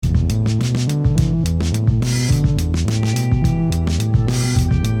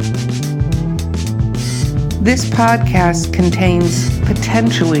This podcast contains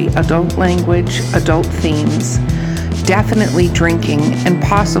potentially adult language, adult themes, definitely drinking, and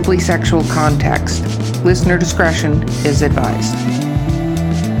possibly sexual context. Listener discretion is advised.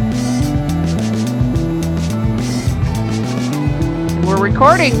 We're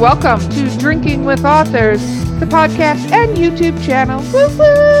recording. Welcome to Drinking with Authors, the podcast and YouTube channel. Woo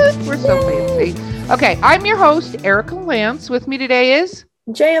woo! We're so fancy. Okay, I'm your host, Erica Lance. With me today is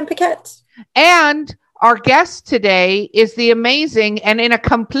J.M. Paquette. And our guest today is the amazing, and in a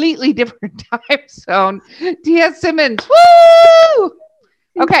completely different time zone, Tia Simmons. Woo!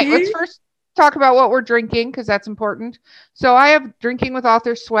 Okay, let's first talk about what we're drinking, because that's important. So I have Drinking with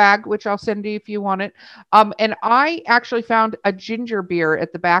Authors swag, which I'll send you if you want it. And I actually found a ginger beer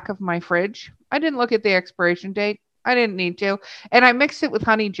at the back of my fridge. I didn't look at the expiration date. I didn't need to. And I mixed it with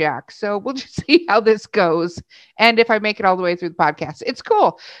Honey Jack. So we'll just see how this goes. And if I make it all the way through the podcast, it's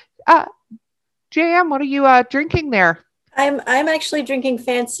cool. JM, what are you drinking there? I'm actually drinking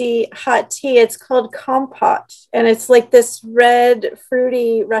fancy hot tea. It's called Kompot, and it's like this red,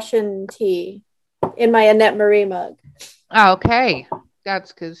 fruity Russian tea in my Annette Marie mug. Okay.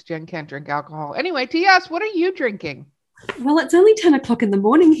 That's because Jen can't drink alcohol. Anyway, TS, what are you drinking? Well, it's only 10 o'clock in the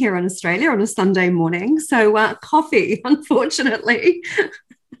morning here in Australia on a Sunday morning. So coffee, unfortunately.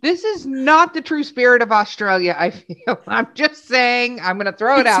 This is not the true spirit of Australia, I feel. I'm just saying, I'm going to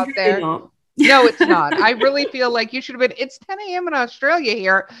throw it out really there. Not. No, it's not. I really feel like you should have been. It's 10 a.m. in Australia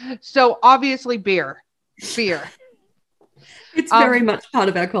here. So obviously beer. It's very much part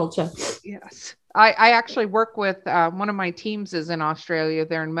of our culture. Yes. I actually work with one of my teams is in Australia.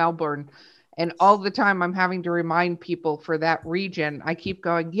 They're in Melbourne. And all the time I'm having to remind people for that region. I keep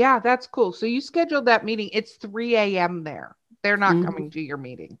going, yeah, that's cool. So you scheduled that meeting. It's 3 a.m. there. They're not coming to your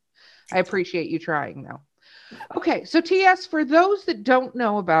meeting. I appreciate you trying though. Okay. So TS, for those that don't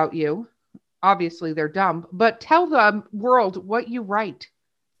know about you, obviously they're dumb, but tell the world what you write.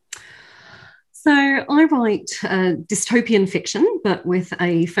 So I write dystopian fiction, but with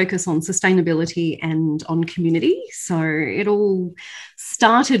a focus on sustainability and on community. So it all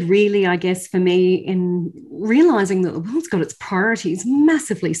started really, I guess, for me in realizing that the world's got its priorities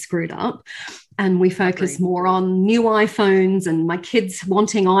massively screwed up. And we focus more on new iPhones and my kids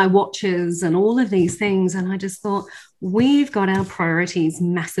wanting iWatches and all of these things. And I just thought, we've got our priorities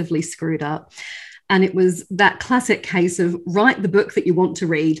massively screwed up. And it was that classic case of write the book that you want to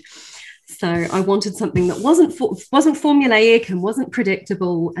read. So I wanted something that wasn't formulaic and wasn't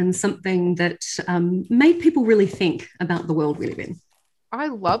predictable, and something that made people really think about the world we live in. I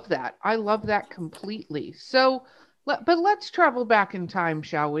love that. I love that completely. So, but let's travel back in time,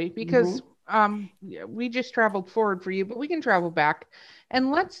 shall we? Because we just traveled forward for you, but we can travel back.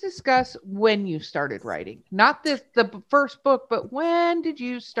 And let's discuss when you started writing. Not the first book, but when did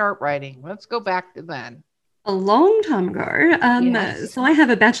you start writing? Let's go back to then. A long time ago. Yes. So I have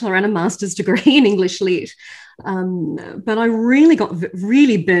a bachelor and a master's degree in English Lit. But I really got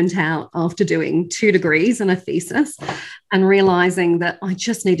burnt out after doing 2 degrees and a thesis and realizing that I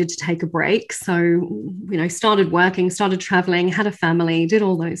just needed to take a break. So, started working, started traveling, had a family, did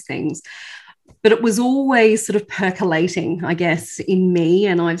all those things. But it was always sort of percolating, I guess, in me.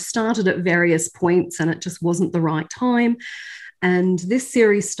 And I've started at various points and it just wasn't the right time. And this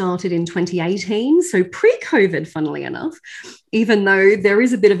series started in 2018, so pre-COVID, funnily enough, even though there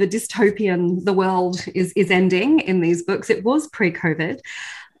is a bit of a dystopian, the world is ending in these books, it was pre-COVID.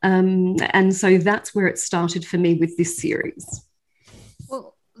 And so that's where it started for me with this series.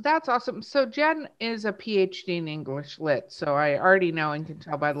 Well, that's awesome. So Jen is a PhD in English Lit, so I already know and can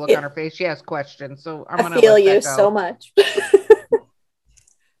tell by the look on her face she has questions. So I'm going to feel you so much.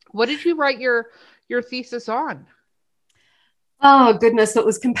 What did you write your thesis on? Oh, goodness. It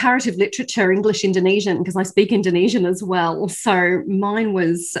was comparative literature, English Indonesian, because I speak Indonesian as well. So mine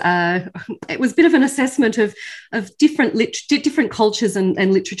was, it was a bit of an assessment of different cultures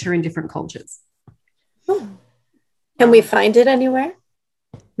and literature in different cultures. Can we find it anywhere?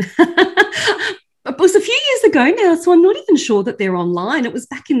 It was a few years ago now, so I'm not even sure that they're online. It was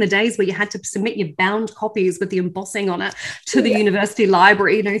back in the days where you had to submit your bound copies with the embossing on it to the university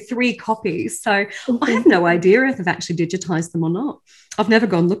library, 3 copies. So I have no idea if they've actually digitized them or not. I've never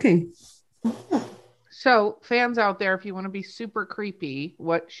gone looking. So fans out there, if you want to be super creepy,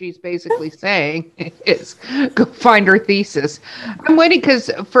 what she's basically saying is go find her thesis. I'm waiting because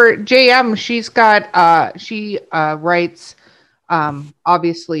for JM, she's got, she writes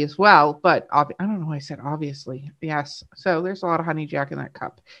obviously as well, but I don't know why I said obviously. Yes. So there's a lot of Honey Jack in that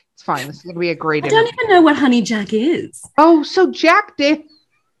cup. It's fine. This is going to be a great interview. I don't even know what Honey Jack is. Oh, so Jack did.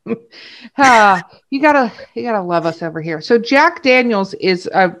 You gotta love us over here. So Jack Daniels is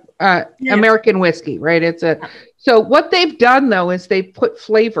American whiskey, right? So what they've done though is they've put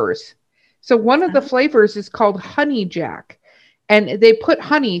flavors. So one of the flavors is called Honey Jack, and they put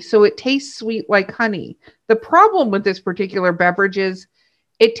honey so it tastes sweet like honey. The problem with this particular beverage is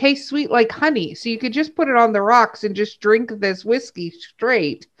it tastes sweet like honey. So you could just put it on the rocks and just drink this whiskey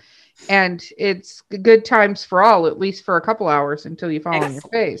straight, and it's good times for all, at least for a couple hours until you fall on your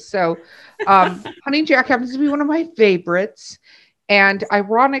face. So Honey Jack happens to be one of my favorites. And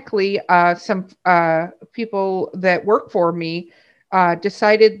ironically, some people that work for me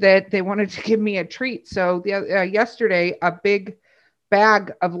decided that they wanted to give me a treat. So yesterday, a big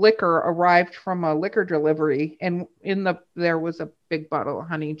bag of liquor arrived from a liquor delivery, and there was a big bottle of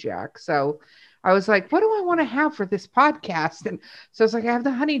Honey Jack. So I was like, what do I want to have for this podcast? And so I was like, I have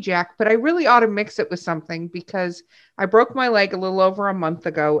the Honey Jack, but I really ought to mix it with something because I broke my leg a little over a month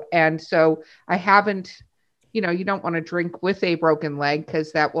ago. And so I haven't, you don't want to drink with a broken leg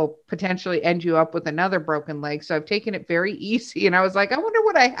because that will potentially end you up with another broken leg. So I've taken it very easy. And I was like, I wonder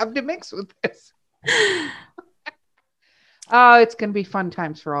what I have to mix with this. It's going to be fun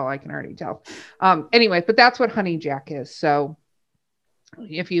times for all I can already tell. Anyway, but that's what Honey Jack is. So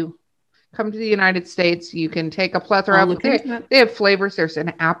if you come to the United States, you can take a plethora of they have flavors. There's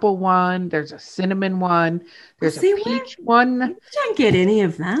an apple one, there's a cinnamon one, there's a peach one. You don't get any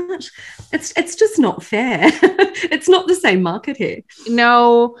of that. It's just not fair. It's not the same market here.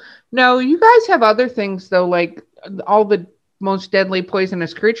 No, you guys have other things though, like all the most deadly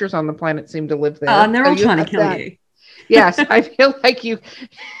poisonous creatures on the planet seem to live there. And they're all trying to kill you. Yes, I feel like you.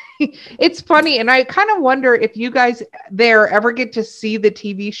 It's funny, and I kind of wonder if you guys there ever get to see the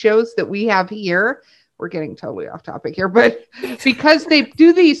TV shows that we have here. We're getting totally off topic here, but because they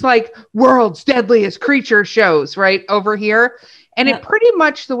do these like world's deadliest creature shows right over here, and it pretty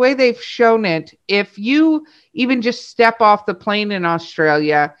much the way they've shown it, if you even just step off the plane in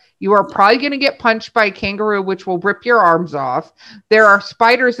Australia, you are probably going to get punched by a kangaroo, which will rip your arms off. There are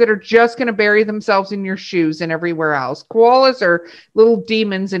spiders that are just going to bury themselves in your shoes and everywhere else. Koalas are little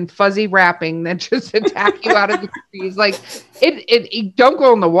demons in fuzzy wrapping that just attack you out of the trees. Like it don't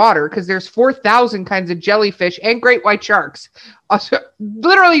go in the water because there's 4,000 kinds of jellyfish and great white sharks,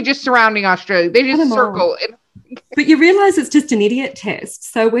 literally just surrounding Australia. They just circle. But you realize it's just an idiot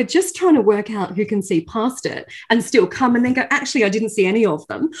test. So we're just trying to work out who can see past it and still come and then go, actually, I didn't see any of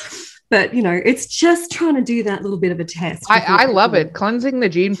them. But, it's just trying to do that little bit of a test. I love it. Cleansing the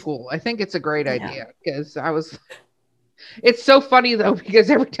gene pool. I think it's a great idea because it's so funny though, because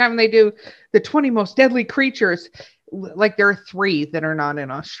every time they do the 20 most deadly creatures, like there are 3 that are not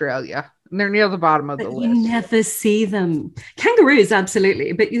in Australia. And they're near the bottom of the list. You never see them. Kangaroos,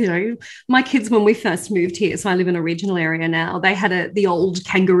 absolutely. But, my kids, when we first moved here, so I live in a regional area now, they had the old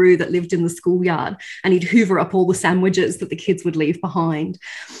kangaroo that lived in the schoolyard, and he'd hoover up all the sandwiches that the kids would leave behind.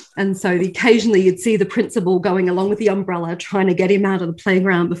 And so occasionally you'd see the principal going along with the umbrella, trying to get him out of the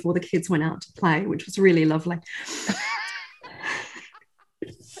playground before the kids went out to play, which was really lovely.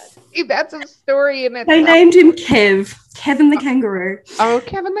 That's a story in it. They named him Kevin the kangaroo. Oh,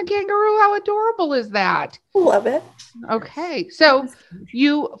 Kevin the kangaroo. How adorable is that? Love it. Okay. So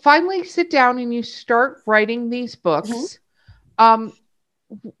you finally sit down and you start writing these books. Mm-hmm.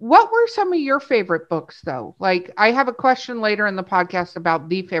 What were some of your favorite books though? Like I have a question later in the podcast about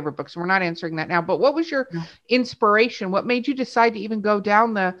the favorite books. We're not answering that now, but what was your inspiration? What made you decide to even go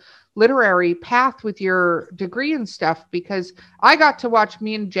down the literary path with your degree and stuff? Because I got to watch,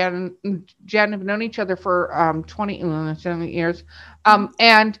 me and Jen have known each other for 20 years.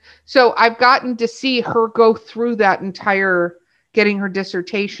 And so I've gotten to see her go through that entire getting her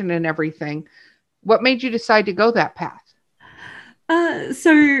dissertation and everything. What made you decide to go that path?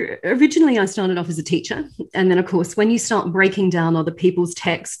 So originally I started off as a teacher. And then, of course, when you start breaking down other people's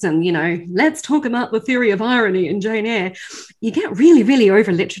texts and, let's talk about the theory of irony in Jane Eyre, you get really, really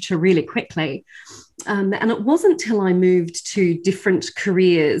over literature really quickly. And it wasn't till I moved to different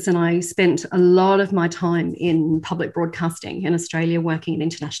careers and I spent a lot of my time in public broadcasting in Australia, working in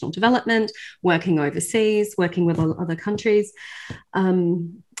international development, working overseas, working with other countries,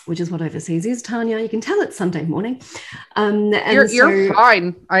 which is what overseas is, Tanya. You can tell it's Sunday morning. You're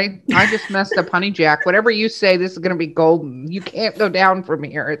fine. I just messed up Honey Jack. Whatever you say, this is going to be golden. You can't go down from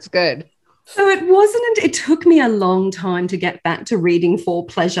here. It's good. So it took me a long time to get back to reading for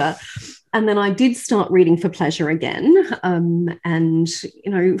pleasure. And then I did start reading for pleasure again, and,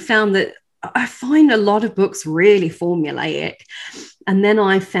 found that I find a lot of books really formulaic. And then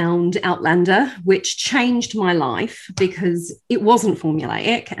I found Outlander, which changed my life because it wasn't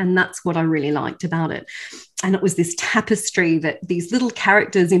formulaic. And that's what I really liked about it. And it was this tapestry that these little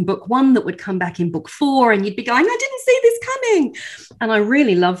characters in book 1 that would come back in book 4, and you'd be going, I didn't see this coming. And I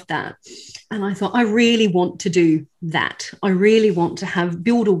really loved that. And I thought, I really want to do that. I really want to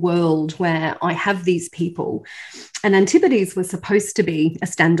build a world where I have these people. And Antipodes was supposed to be a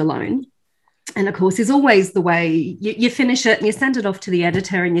standalone. And of course, is always the way you finish it and you send it off to the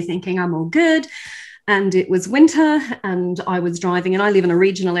editor and you're thinking, I'm all good. And it was winter and I was driving, and I live in a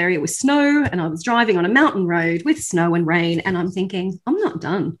regional area with snow, and I was driving on a mountain road with snow and rain, and I'm thinking, I'm not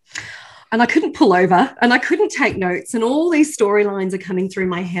done. And I couldn't pull over and I couldn't take notes. And all these storylines are coming through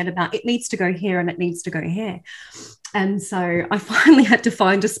my head about it needs to go here and it needs to go here. And so I finally had to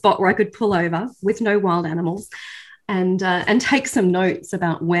find a spot where I could pull over with no wild animals and take some notes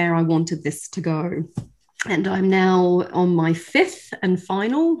about where I wanted this to go. And I'm now on my 5th and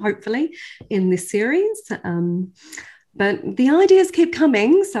final, hopefully, in this series. But the ideas keep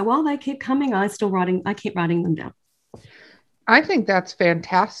coming. So while they keep coming, I keep writing them down. I think that's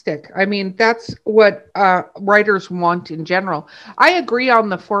fantastic. I mean, that's what writers want in general. I agree on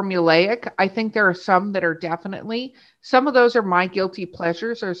the formulaic. I think there are some that are definitely, some of those are my guilty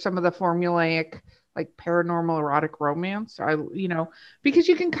pleasures, or some of the formulaic, like paranormal erotic romance. Because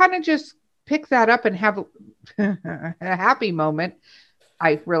you can kind of just pick that up and have a happy moment.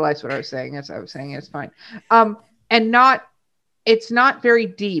 I realized what I was saying as I was saying it's fine. It's not very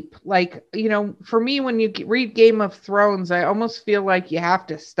deep. Like, for me, when you read Game of Thrones, I almost feel like you have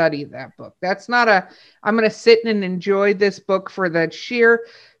to study that book. That's not I'm going to sit and enjoy this book for the sheer,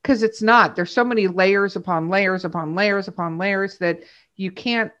 because it's not. There's so many layers upon layers upon layers upon layers that you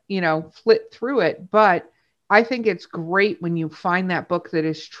can't, flit through it. But I think it's great when you find that book that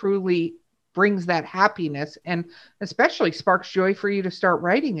is truly brings that happiness and especially sparks joy for you to start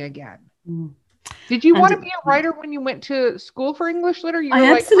writing again. Mm. Did you want to be a writer when you went to school for English literature?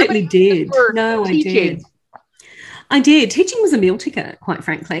 I absolutely did. No, teaching. I did. Teaching was a meal ticket, quite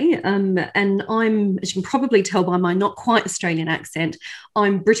frankly. And I'm, as you can probably tell by my not quite Australian accent,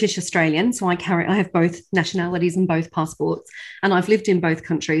 I'm British Australian. So I have both nationalities and both passports. And I've lived in both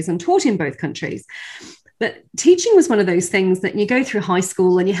countries and taught in both countries. But teaching was one of those things that you go through high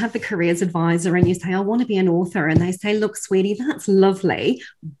school and you have the careers advisor and you say, I want to be an author. And they say, look, sweetie, that's lovely,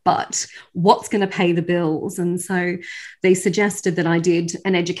 but what's going to pay the bills? And so they suggested that I did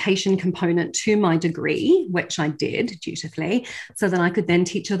an education component to my degree, which I did dutifully, so that I could then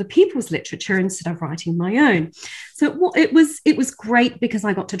teach other people's literature instead of writing my own. So it was great because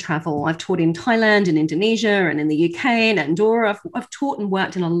I got to travel. I've taught in Thailand and Indonesia and in the UK and Andorra. I've taught and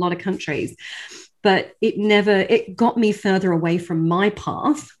worked in a lot of countries. But it got me further away from my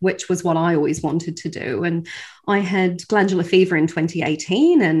path, which was what I always wanted to do. And I had glandular fever in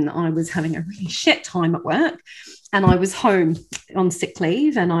 2018 and I was having a really shit time at work. And I was home on sick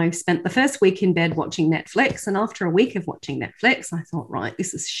leave and I spent the first week in bed watching Netflix. And after a week of watching Netflix, I thought, right,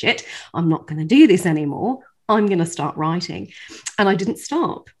 this is shit. I'm not going to do this anymore. I'm going to start writing. And I didn't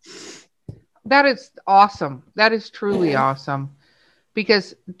stop. That is awesome. That is truly awesome.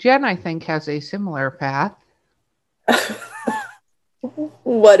 Because Jen, I think, has a similar path.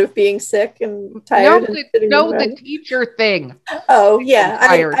 What, of being sick and tired? No, the teacher thing. Oh,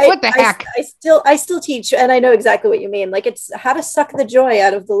 yeah. What the heck? I still teach, and I know exactly what you mean. Like, it's how to suck the joy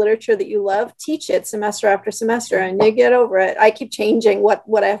out of the literature that you love. Teach it semester after semester, and you get over it. I keep changing what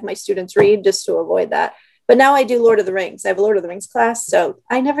I have my students read just to avoid that. But now I do Lord of the Rings. I have a Lord of the Rings class, so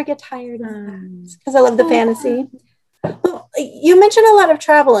I never get tired of that because I love the fantasy. Well, you mentioned a lot of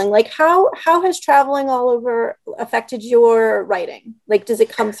traveling. Like, how has traveling all over affected your writing? Like, does it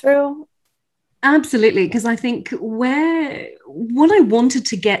come through? Absolutely, because I think what I wanted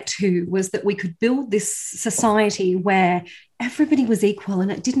to get to was that we could build this society where everybody was equal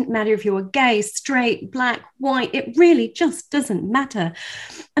and it didn't matter if you were gay, straight, black, white. It really just doesn't matter.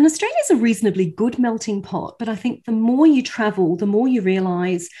 And Australia is a reasonably good melting pot, but I think the more you travel, the more you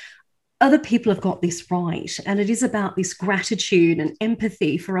realize other people have got this right. And it is about this gratitude and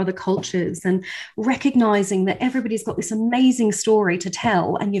empathy for other cultures and recognizing that everybody's got this amazing story to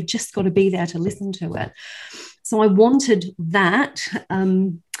tell and you've just got to be there to listen to it. So I wanted that.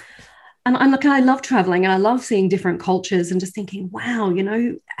 And I love traveling and I love seeing different cultures and just thinking, wow,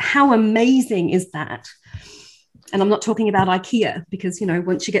 how amazing is that? And I'm not talking about IKEA because,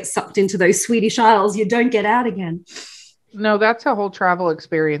 once you get sucked into those Swedish Isles, you don't get out again. No, that's a whole travel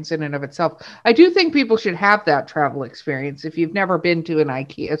experience in and of itself. I do think people should have that travel experience. If you've never been to an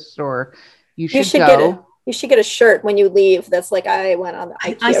IKEA store, you should go. You should get a shirt when you leave that's like, I went on the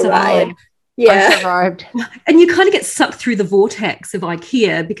IKEA ride. Yeah. I survived. And you kind of get sucked through the vortex of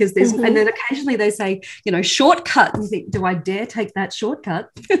IKEA because there's, and then occasionally they say, shortcut. And you think, do I dare take that shortcut?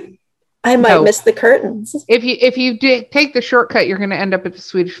 I might miss the curtains. If you take the shortcut, you're going to end up at the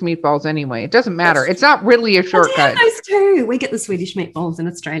Swedish meatballs anyway. It doesn't matter. It's not really a shortcut. Those too. We get the Swedish meatballs in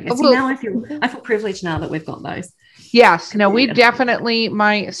Australia. See, now I feel privileged now that we've got those. Yes. No, we definitely.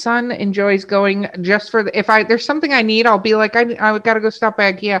 My son enjoys going just for if there's something I need, I'll be like, I got to go stop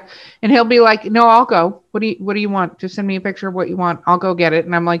by IKEA, and he'll be like, no, I'll go. What do you want? Just send me a picture of what you want. I'll go get it.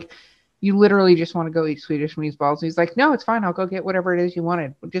 And I'm like, you literally just want to go eat Swedish meatballs. And he's like, no, it's fine. I'll go get whatever it is you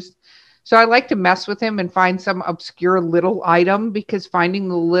wanted. So I like to mess with him and find some obscure little item, because finding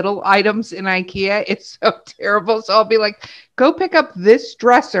the little items in IKEA, it's so terrible. So I'll be like, go pick up this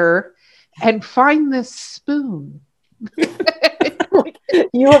dresser and find this spoon.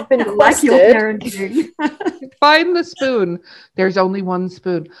 You have been like your parenting. Find the spoon. There's only one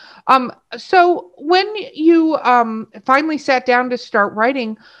spoon. So when you finally sat down to start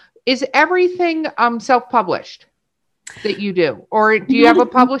writing, is everything self-published that you do, or do you have a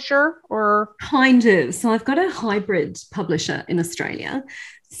publisher? Or kind of. So I've got a hybrid publisher in Australia.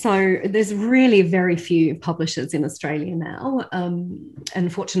 So there's really very few publishers in Australia now.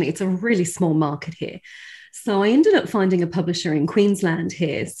 Unfortunately, it's a really small market here. So I ended up finding a publisher in Queensland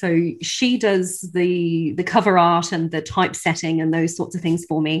here. So she does the cover art and the typesetting and those sorts of things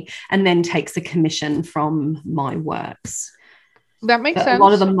for me, and then takes a commission from my works. That makes sense. A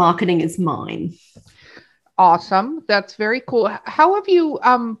lot of the marketing is mine. Awesome. That's very cool. How have you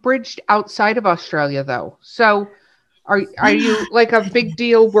bridged outside of Australia, though? So are you like a big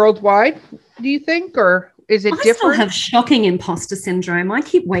deal worldwide, do you think, or is it different? I still have shocking imposter syndrome. I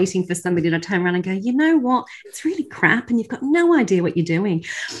keep waiting for somebody to turn around and go, you know what? It's really crap and you've got no idea what you're doing.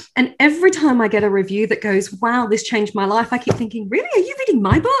 And every time I get a review that goes, wow, this changed my life, I keep thinking, really? Are you reading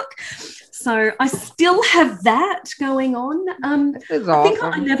my book? So I still have that going on. Awesome. I think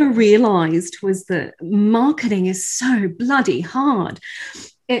what I never realized was that marketing is so bloody hard.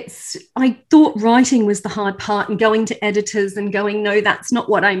 I thought writing was the hard part, and going to editors and going, no, that's not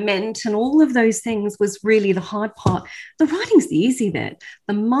what I meant. And all of those things was really the hard part. The writing's the easy bit.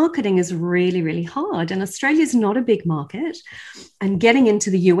 The marketing is really, really hard. And Australia's not a big market. And getting into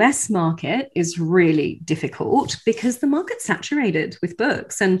the US market is really difficult because the market's saturated with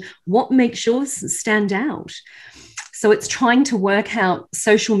books. And what makes yours stand out? So it's trying to work out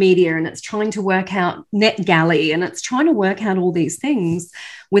social media, and it's trying to work out NetGalley, and it's trying to work out all these things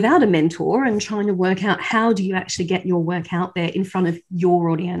without a mentor, and trying to work out how do you actually get your work out there in front of your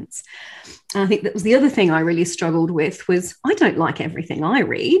audience. And I think that was the other thing I really struggled with was I don't like everything I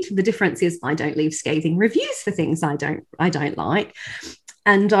read. The difference is I don't leave scathing reviews for things I don't like.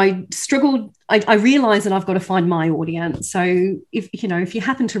 And I struggled. I realized that I've got to find my audience. So if you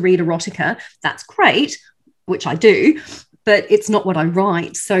happen to read erotica, that's great, which I do, but it's not what I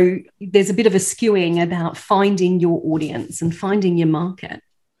write. So there's a bit of a skewing about finding your audience and finding your market.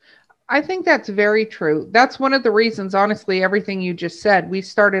 I think that's very true. That's one of the reasons, honestly, everything you just said. We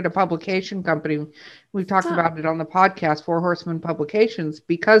started a publication company. We've talked about it on the podcast, Four Horsemen Publications,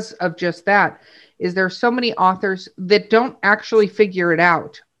 because of just that. Is there so many authors that don't actually figure it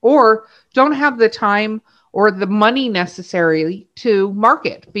out, or don't have the time or the money necessarily to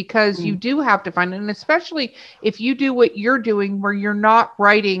market, because you do have to find it. And especially if you do what you're doing, where you're not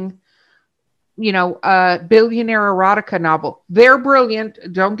writing, a billionaire erotica novel. They're brilliant.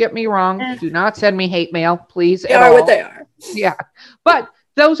 Don't get me wrong. Do not send me hate mail, please. They are what they are. Yeah. But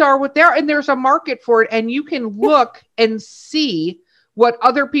those are what they're, and there's a market for it. And you can look and see what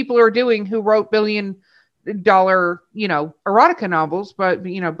other people are doing who wrote $1 billion, erotica novels, but,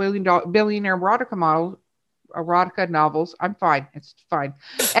 billionaire erotica novels. I'm fine. It's fine.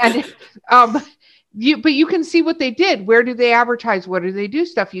 And, but you can see what they did. Where do they advertise? What do they do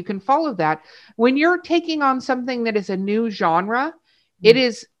stuff? You can follow that. When you're taking on something that is a new genre, it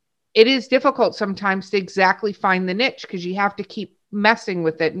is difficult sometimes to exactly find the niche, because you have to keep messing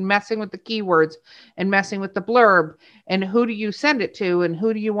with it and messing with the keywords and messing with the blurb, and who do you send it to and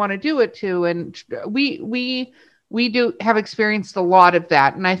who do you want to do it to? And we do have experienced a lot of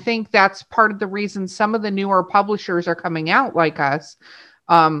that. And I think that's part of the reason some of the newer publishers are coming out like us,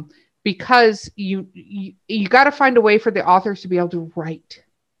 because you got to find a way for the authors to be able to write.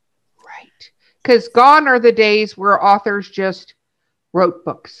 Because gone are the days where authors just wrote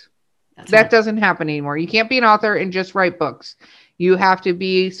books. That doesn't happen anymore. You can't be an author and just write books. You have to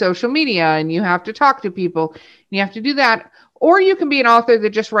be social media, and you have to talk to people. And you have to do that. Or you can be an author that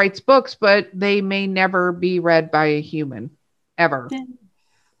just writes books, but they may never be read by a human ever.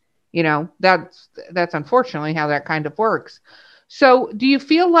 Yeah. That's unfortunately how that kind of works. So do you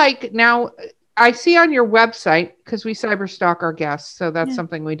feel like now, I see on your website, because we cyberstalk our guests, so that's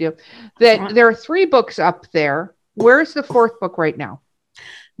something we do, that there are 3 books up there. Where's the 4th book right now?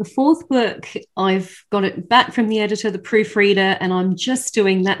 The fourth book, I've got it back from the editor, the proofreader, and I'm just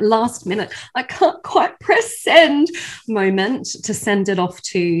doing that last minute, I can't quite press send moment to send it off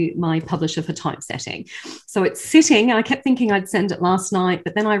to my publisher for typesetting. So it's sitting. I kept thinking I'd send it last night,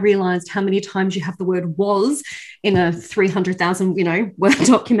 but then I realized how many times you have the word was in a 300,000, Word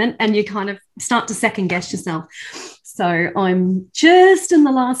document, and you kind of start to second guess yourself. So I'm just in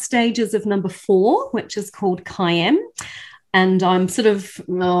the last stages of number 4, which is called Kayem. And I'm sort of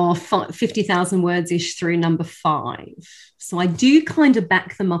 50,000 words-ish through number 5. So I do kind of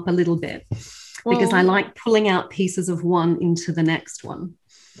back them up a little bit because I like pulling out pieces of one into the next one.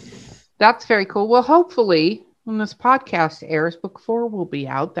 That's very cool. Well, hopefully when this podcast airs, book 4 will be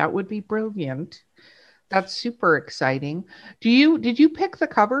out. That would be brilliant. That's super exciting. Did you pick the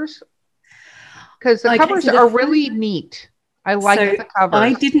covers? Because the covers are really neat. I like the covers.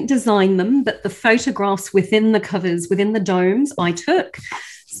 I didn't design them, but the photographs within the covers, within the domes, I took.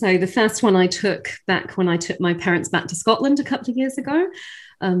 So the first one I took back when I took my parents back to Scotland a couple of years ago,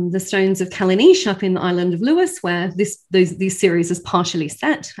 the Stones of Callanish up in the island of Lewis, where this series is partially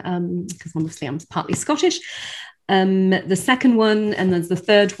set, because obviously I'm partly Scottish. The second one, and there's the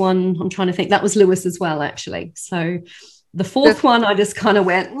third one, I'm trying to think, that was Lewis as well, actually. So the fourth one, I just kind of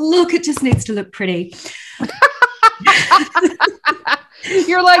went, look, it just needs to look pretty.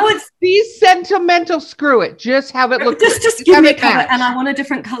 You're like, be sentimental, screw it. Just have it look just give me a color, and I want a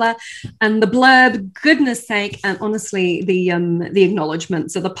different color. And the blurb, goodness sake, and honestly, the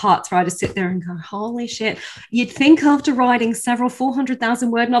acknowledgements are the parts where I just sit there and go, holy shit. You'd think after writing several 400,000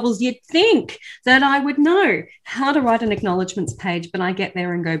 word novels, you'd think that I would know how to write an acknowledgements page, but I get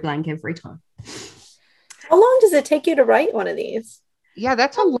there and go blank every time. How long does it take you to write one of these? Yeah,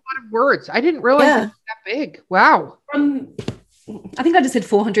 that's a lot of words. I didn't realize it was that big. Wow. I think I just said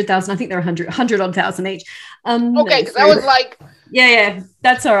 400,000. I think they're 100 odd thousand each. Okay, because I was like, yeah,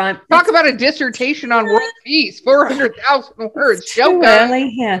 that's all right. Talk about a dissertation on world peace. 400,000 words. Too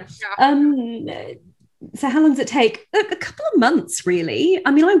early, yeah. So how long does it take? A couple of months, really.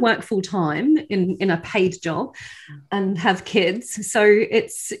 I mean, I work full time in a paid job and have kids. So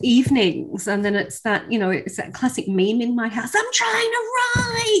it's evenings. And then it's that, it's that classic meme in my house. I'm trying to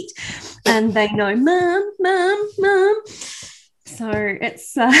write. And they know, mom. So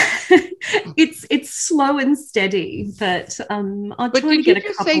it's it's slow and steady. But I'll try to get a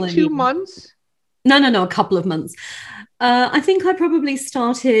couple. Did you just say 2 months? No, a couple of months. I think I probably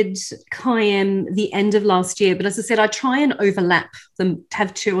started Kayem the end of last year, but as I said, I try and overlap them,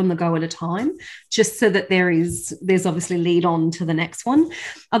 have 2 on the go at a time, just so that there's obviously lead on to the next one.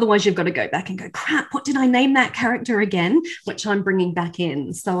 Otherwise, you've got to go back and go, crap, what did I name that character again? Which I'm bringing back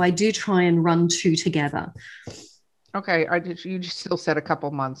in. So I do try and run 2 together. Okay, you just still said a couple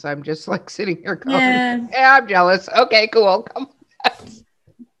months. I'm just like sitting here going, yeah, I'm jealous. Okay, cool. Come on.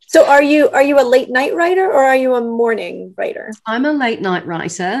 So are you a late night writer or are you a morning writer? I'm a late night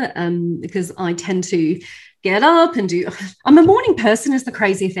writer because I tend to get up and I'm a morning person is the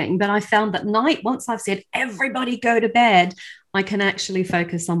crazy thing, but I found that night, once I've said everybody go to bed, I can actually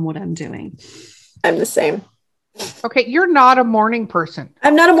focus on what I'm doing. I'm the same. Okay, you're not a morning person.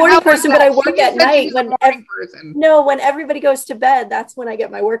 I'm not a morning person, but I work at night. When everybody goes to bed, that's when I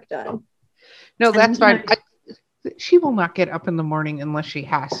get my work done. No, that's fine. She will not get up in the morning unless she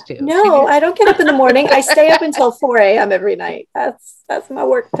has to. No, I don't get up in the morning. I stay up until 4 a.m. every night. That's my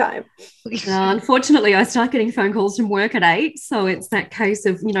work time. Unfortunately, I start getting phone calls from work at 8. So it's that case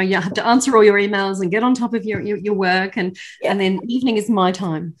of, you have to answer all your emails and get on top of your work. And then evening is my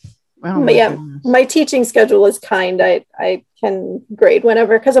time. Oh, but yeah, my teaching schedule is kind. I can grade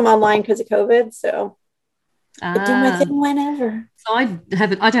whenever because I'm online because of COVID. So I do my thing whenever. So I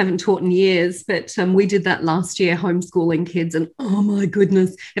haven't taught in years, but we did that last year, homeschooling kids. And oh my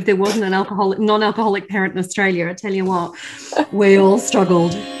goodness, if there wasn't an non-alcoholic parent in Australia, I tell you what, we all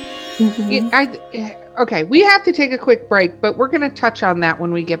struggled. Okay, we have to take a quick break, but we're going to touch on that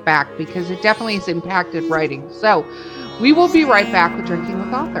when we get back because it definitely has impacted writing. So we will be right back with Drinking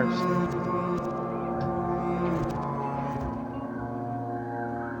with Authors.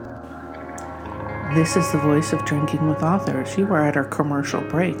 This is the voice of Drinking with Authors. You are at our commercial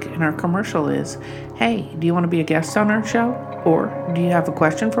break, and our commercial is, hey, do you want to be a guest on our show? Or do you have a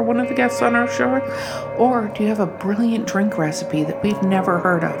question for one of the guests on our show? Or do you have a brilliant drink recipe that we've never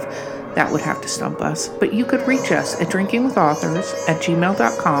heard of? That would have to stump us. But you could reach us at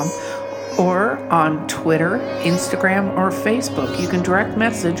drinkingwithauthors@gmail.com or on Twitter, Instagram, or Facebook. You can direct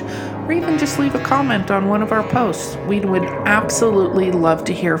message or even just leave a comment on one of our posts. We would absolutely love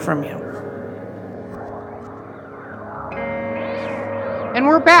to hear from you. And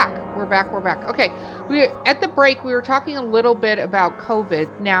we're back. We're back. Okay. We at the break, we were talking a little bit about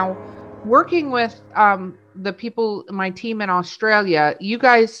COVID. Now, working with the people, my team in Australia, you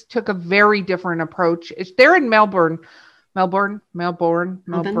guys took a very different approach. They're in Melbourne. Okay. Melbourne.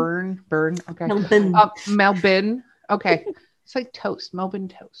 Okay. It's like toast, Melbourne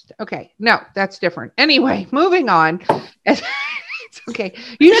toast. Okay. No, that's different. Anyway, moving on. It's okay.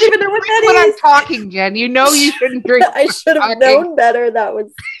 You should even know what that is. When I'm talking, Jen, you know you shouldn't drink. I should have known better.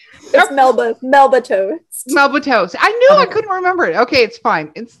 It's Melba toast. Melba toast. I knew I couldn't remember it. Okay, it's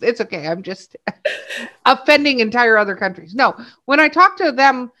fine. It's okay. I'm just offending entire other countries. No, when I talked to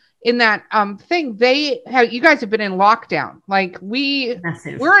them in that thing, you guys have been in lockdown. Like we're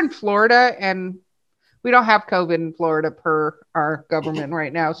in Florida and we don't have COVID in Florida per our government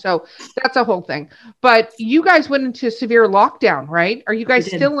right now. So that's a whole thing. But you guys went into severe lockdown, right? Are you guys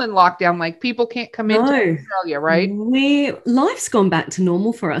still in lockdown? Like people can't come into Australia, right? Life's gone back to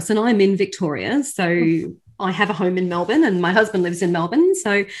normal for us. And I'm in Victoria. So I have a home in Melbourne and my husband lives in Melbourne.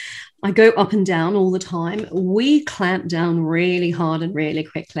 So I go up and down all the time. We clamped down really hard and really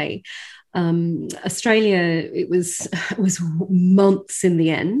quickly. Australia, it was months in the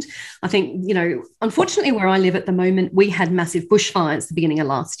end. I think, unfortunately where I live at the moment, we had massive bushfires at the beginning of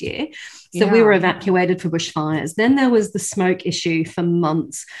last year. So we were evacuated for bushfires. Then there was the smoke issue for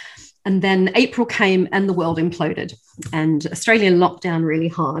months. And then April came and the world imploded. And Australia locked down really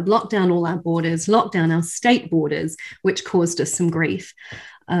hard, locked down all our borders, locked down our state borders, which caused us some grief.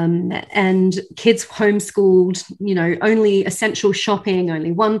 And kids homeschooled, only essential shopping,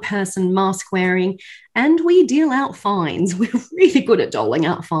 only one person mask wearing, and we deal out fines. We're really good at doling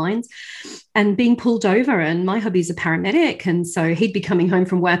out fines and being pulled over. And my hubby's a paramedic. And so he'd be coming home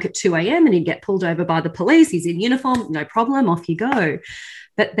from work at 2 a.m. and he'd get pulled over by the police. He's in uniform, no problem, off you go.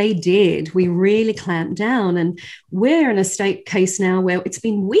 But they did. We really clamped down. And we're in a state case now where it's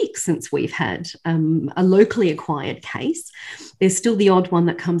been weeks since we've had a locally acquired case. There's still the odd one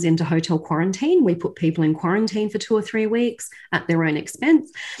that comes into hotel quarantine. We put people in quarantine for 2 or 3 weeks at their own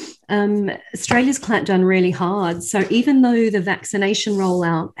expense. Australia's clamped down really hard. So even though the vaccination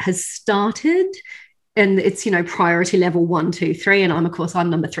rollout has started, and it's, priority level 1, 2, 3. And I'm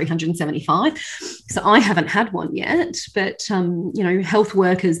number 375. So I haven't had one yet, but, health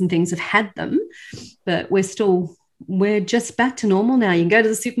workers and things have had them, but we're just back to normal now. You can go to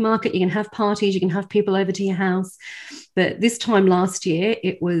the supermarket, you can have parties, you can have people over to your house. But this time last year,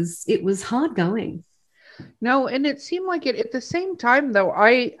 it was hard going. No, and it seemed like it at the same time, though,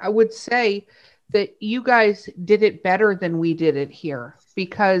 I would say that you guys did it better than we did it here,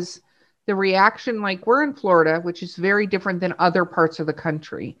 because the reaction, like we're in Florida, which is very different than other parts of the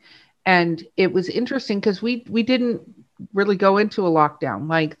country. And it was interesting because we didn't really go into a lockdown.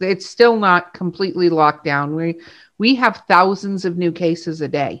 Like it's still not completely locked down. We have thousands of new cases a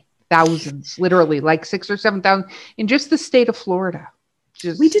day, thousands, literally like 6,000 or 7,000 in just the state of Florida.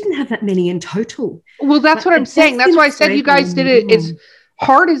 We didn't have that many in total. Well, that's what I'm saying. That's why I said you guys did it as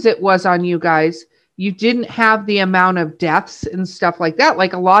hard as it was on you guys. You didn't have the amount of deaths and stuff like that,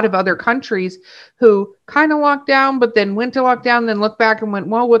 like a lot of other countries who kind of locked down, but then went to lockdown, then looked back and went,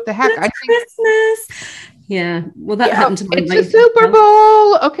 well, what the heck? It's Christmas. Yeah. Well, that happened to me. It's a Super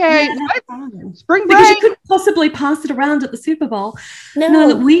Bowl. Okay. Yeah, spring break. Because you couldn't possibly pass it around at the Super Bowl. No,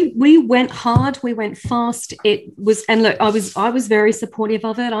 look, we went hard. We went fast. It was, and look, I was very supportive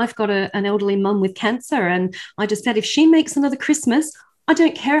of it. I've got an elderly mum with cancer, and I just said, if she makes another Christmas, I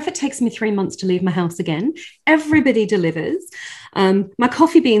don't care if it takes me 3 months to leave my house again. Everybody delivers. My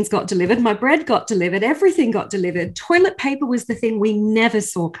coffee beans got delivered. My bread got delivered. Everything got delivered. Toilet paper was the thing we never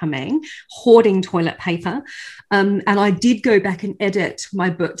saw coming, hoarding toilet paper. And I did go back and edit my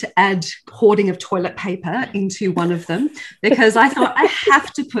book to add hoarding of toilet paper into one of them, because I thought I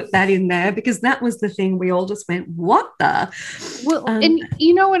have to put that in there, because that was the thing we all just went, what the? Well, and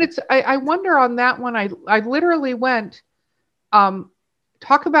what I wonder on that one, I literally went,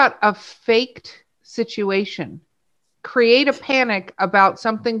 talk about a faked situation. Create a panic about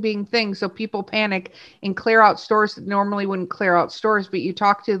something being thing, so people panic and clear out stores that normally wouldn't clear out stores. But you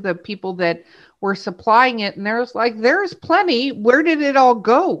talk to the people that were supplying it, and there's plenty. Where did it all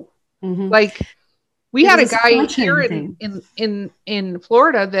go? Mm-hmm. Like we had a guy here in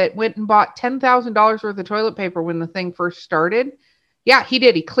Florida that went and bought $10,000 worth of toilet paper when the thing first started. Yeah, he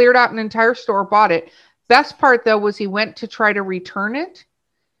did. He cleared out an entire store, bought it. Best part though was he went to try to return it.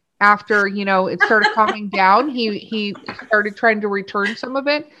 After, it started calming down, he started trying to return some of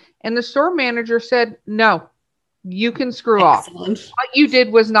it. And the store manager said, no, you can screw off. What you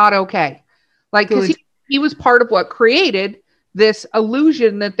did was not okay. Like, because he was part of what created this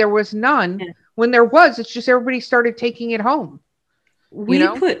illusion that there was none. Yeah. When there was, it's just everybody started taking it home.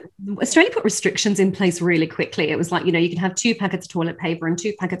 Australia put restrictions in place really quickly. It was like, you can have 2 packets of toilet paper and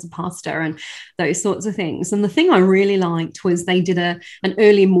 2 packets of pasta and those sorts of things. And the thing I really liked was they did an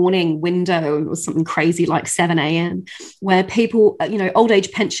early morning window. It was something crazy like 7 a.m. where people, old age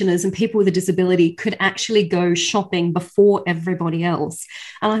pensioners and people with a disability could actually go shopping before everybody else.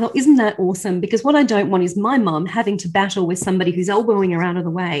 And I thought, isn't that awesome? Because what I don't want is my mum having to battle with somebody who's elbowing her out of the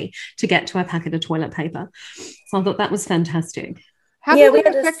way to get to a packet of toilet paper. So I thought that was fantastic. How did it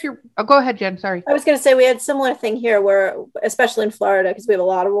affect your... Oh, go ahead, Jen. Sorry. I was going to say we had a similar thing here where, especially in Florida, because we have a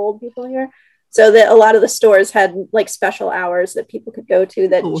lot of old people here. So that a lot of the stores had like special hours that people could go to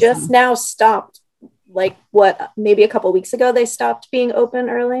that just now stopped. Like maybe a couple of weeks ago, they stopped being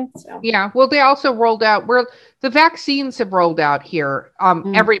open early. So. Yeah. Well, they also rolled out the vaccines have rolled out here.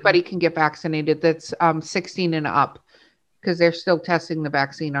 Everybody can get vaccinated. That's 16 and up, because they're still testing the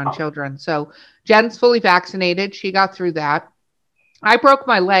vaccine on children. So Jen's fully vaccinated. She got through that. I broke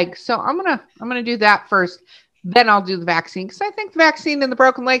my leg, so I'm gonna do that first. Then I'll do the vaccine, because I think the vaccine and the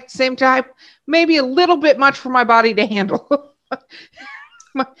broken leg at the same time maybe a little bit much for my body to handle.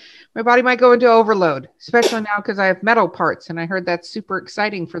 my body might go into overload, especially now because I have metal parts, and I heard that's super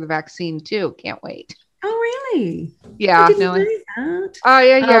exciting for the vaccine too. Can't wait. Oh, really? Yeah. I didn't know that. Oh,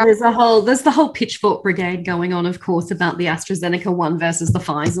 yeah. There's the whole pitchfork brigade going on, of course, about the AstraZeneca one versus the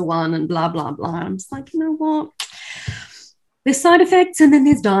Pfizer one, and blah blah blah. I'm just like, you know what? There's side effects and then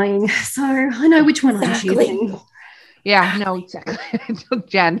there's dying. So I know which one I'm choosing. Yeah, no, exactly.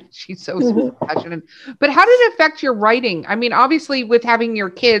 Jen, she's so passionate. But how did it affect your writing? I mean, obviously with having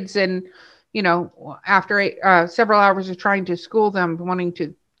your kids and, after several hours of trying to school them, wanting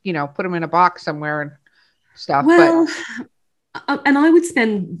to, put them in a box somewhere and stuff. Well, and I would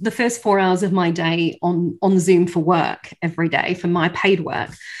spend the first 4 hours of my day on Zoom for work every day for my paid work.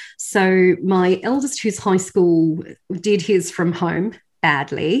 So my eldest, who's high school, did his from home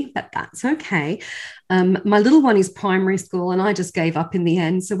badly, but that's okay. My little one is primary school, and I just gave up in the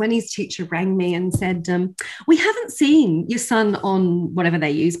end. So when his teacher rang me and said, we haven't seen your son on whatever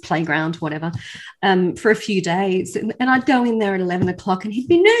they use, playground, whatever, for a few days. And I'd go in there at 11 o'clock and he'd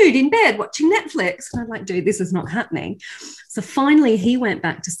be nude in bed watching Netflix. And I'd like, dude, this is not happening. So finally he went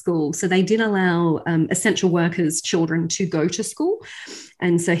back to school. So they did allow essential workers' children to go to school.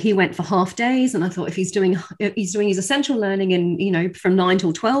 And so he went for half days. And I thought, if he's doing his essential learning and, from 9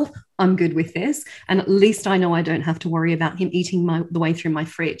 till 12, I'm good with this. And at least I know I don't have to worry about him eating the way through my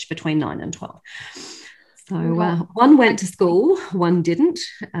fridge between 9 and 12. So one went to school, one didn't.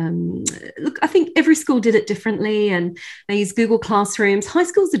 Look, I think every school did it differently, and they use Google Classrooms. High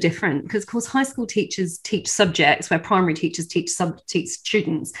schools are different because, of course, high school teachers teach subjects where primary teachers teach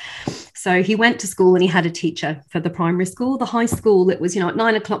students. So he went to school and he had a teacher for the primary school. The high school, it was, at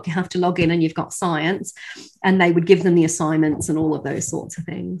 9 o'clock you have to log in and you've got science, and they would give them the assignments and all of those sorts of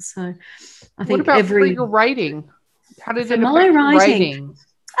things. So I think what about for your writing? How did it affect my your writing?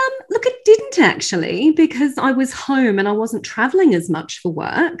 Look, it didn't actually, because I was home and I wasn't traveling as much for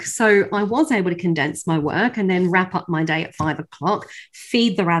work. So I was able to condense my work and then wrap up my day at 5 o'clock,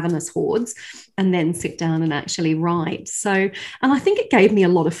 feed the ravenous hordes, and then sit down and actually write. So, and I think it gave me a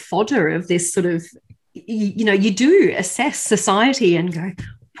lot of fodder of this sort of, you do assess society and go,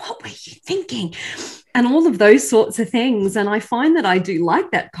 what were you thinking? And all of those sorts of things. And I find that I do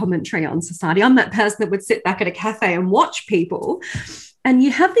like that commentary on society. I'm that person that would sit back at a cafe and watch people. And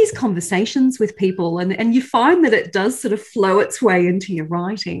you have these conversations with people, and you find that it does sort of flow its way into your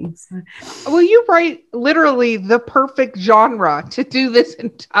writing. So. Well, you write literally the perfect genre to do this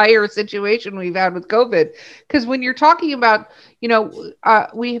entire situation we've had with COVID. Because when you're talking about,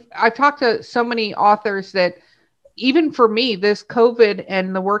 I've talked to so many authors that even for me, this COVID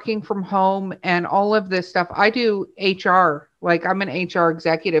and the working from home and all of this stuff, I do HR, like I'm an HR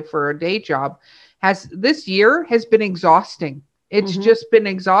executive for a day job. This year has been exhausting. It's just been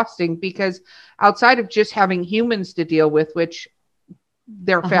exhausting because outside of just having humans to deal with, which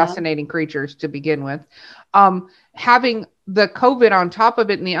they're fascinating creatures to begin with, having the COVID on top of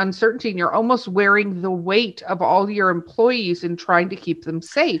it and the uncertainty, and you're almost wearing the weight of all your employees and trying to keep them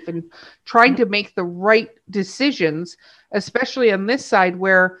safe and trying to make the right decisions, especially on this side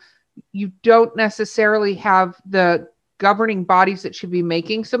where you don't necessarily have the governing bodies that should be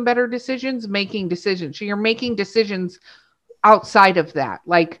making some better decisions, making decisions. So you're making decisions outside of that,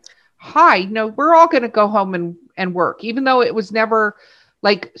 like, we're all going to go home and work, even though it was never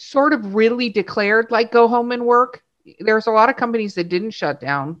like sort of really declared like go home and work. There's a lot of companies that didn't shut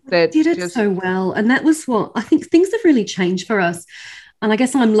down that did it so well. And that was what I think things have really changed for us. And I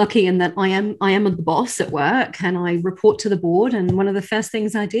guess I'm lucky in that I am the boss at work, and I report to the board. And one of the first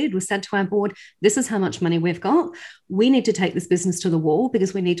things I did was said to our board, this is how much money we've got. We need to take this business to the wall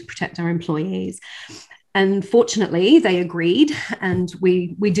because we need to protect our employees. And fortunately, they agreed, and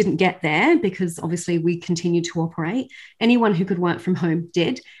we didn't get there because obviously we continued to operate. Anyone who could work from home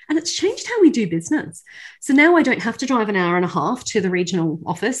did, and it's changed how we do business. So now I don't have to drive an hour and a half to the regional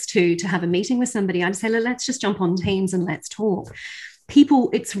office to have a meeting with somebody. I just say, let's just jump on Teams and let's talk. People,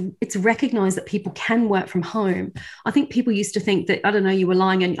 it's recognized that people can work from home. I think people used to think that, I don't know, you were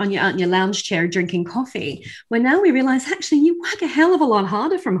lying on your lounge chair drinking coffee, where now we realize actually you work a hell of a lot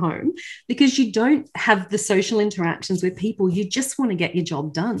harder from home because you don't have the social interactions with people. You just want to get your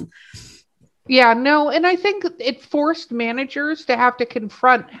job done. Yeah, no, and I think it forced managers to have to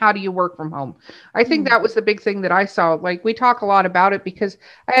confront how do you work from home. I think that was the big thing that I saw. Like, we talk a lot about it because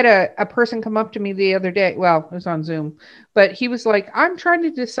I had a person come up to me the other day. Well, it was on Zoom, but he was like, I'm trying to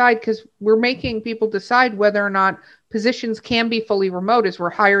decide, because we're making people decide whether or not positions can be fully remote as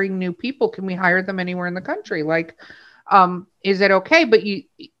we're hiring new people. Can we hire them anywhere in the country? Like, is it okay? But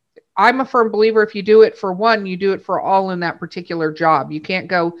I'm a firm believer, if you do it for one, you do it for all in that particular job. You can't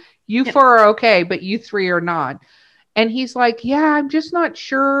go, you four are okay, but you three are not. And he's like, yeah, I'm just not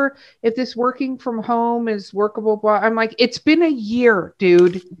sure if this working from home is workable. I'm like, it's been a year,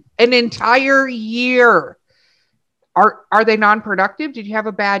 dude, an entire year. Are they non-productive? Did you have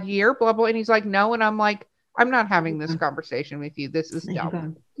a bad year? Blah, blah. And he's like, no. And I'm like, I'm not having this conversation with you. This is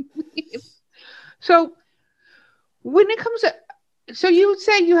dumb. So when it comes to, so you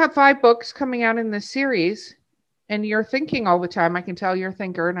say you have 5 books coming out in this series, and you're thinking all the time. I can tell you're a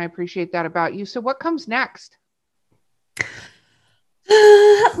thinker, and I appreciate that about you. So what comes next?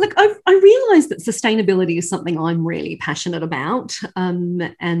 Look, I realized that sustainability is something I'm really passionate about.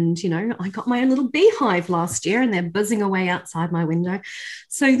 And, you know, I got my own little beehive last year, and they're buzzing away outside my window.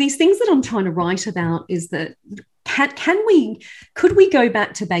 So these things that I'm trying to write about is that could we go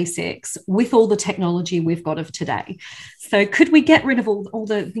back to basics with all the technology we've got of today? So could we get rid of all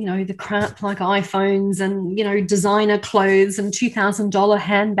the, you know, the crap like iPhones and, you know, designer clothes and $2,000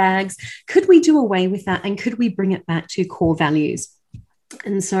 handbags? Could we do away with that? And could we bring it back to core values?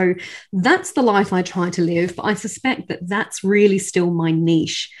 And so that's the life I try to live. But I suspect that that's really still my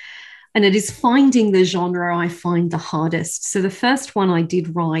niche. And it is finding the genre I find the hardest. So the first one I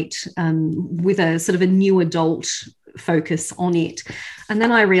did write with a sort of a new adult focus on it. And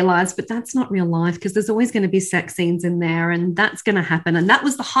then I realized, but that's not real life, because there's always going to be sex scenes in there, and that's going to happen. And that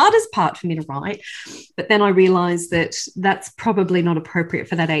was the hardest part for me to write. But then I realized that that's probably not appropriate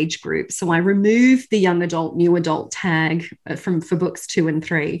for that age group. So I removed the young adult, new adult tag for books 2 and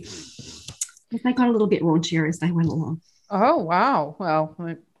 3. They got a little bit raunchier as they went along. Oh, wow. Well,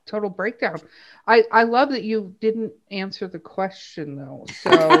 total breakdown. I love that you didn't answer the question, though.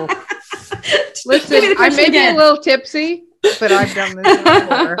 So listen, I may be a little tipsy, but I've done this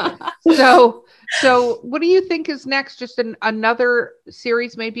before. So what do you think is next? Just another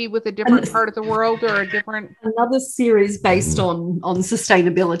series, maybe with a different part of the world, or another series based on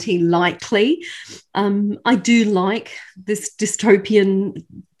sustainability, likely. I do like this dystopian,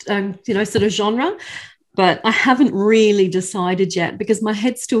 sort of genre. But I haven't really decided yet, because my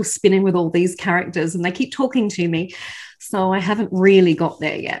head's still spinning with all these characters and they keep talking to me. So I haven't really got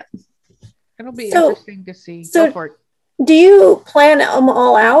there yet. It'll be interesting to see. So go for it. Do you plan them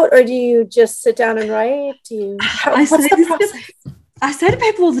all out, or do you just sit down and write? What's the process? I say to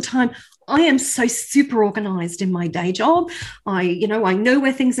people all the time, I am so super organized in my day job. I know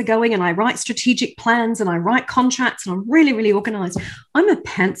where things are going, and I write strategic plans and I write contracts, and I'm really, really organized. I'm a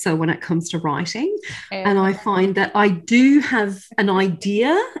pantser when it comes to writing. And I find that I do have an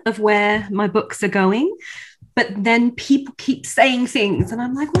idea of where my books are going, but then people keep saying things and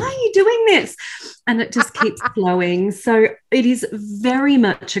I'm like, why are you doing this? And it just keeps flowing. So it is very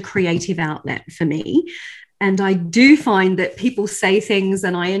much a creative outlet for me. And I do find that people say things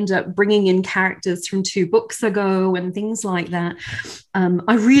and I end up bringing in characters from 2 books ago and things like that.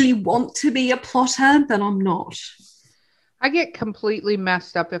 I really want to be a plotter, but I'm not. I get completely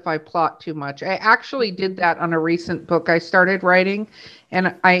messed up if I plot too much. I actually did that on a recent book I started writing,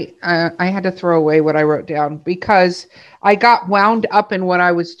 and I had to throw away what I wrote down because I got wound up in what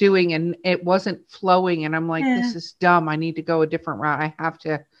I was doing and it wasn't flowing. And I'm like, This is dumb. I need to go a different route. I have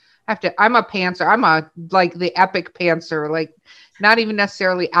to. I'm a pantser. I'm like the epic pantser, like not even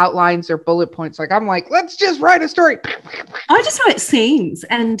necessarily outlines or bullet points. Like I'm like, let's just write a story. I just write scenes.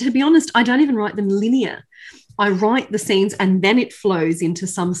 And to be honest, I don't even write them linear. I write the scenes and then it flows into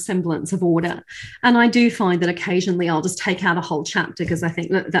some semblance of order. And I do find that occasionally I'll just take out a whole chapter because I think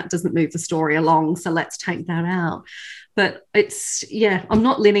that doesn't move the story along. So let's take that out. But it's, yeah, I'm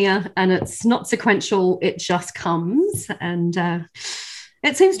not linear and it's not sequential. It just comes, and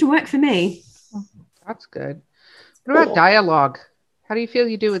it seems to work for me. That's good. What about dialogue? How do you feel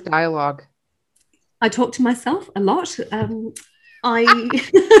you do with dialogue? I talk to myself a lot. I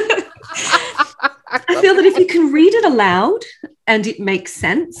feel that if you can read it aloud and it makes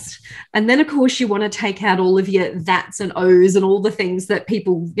sense, and then of course you want to take out all of your that's and ohs and all the things that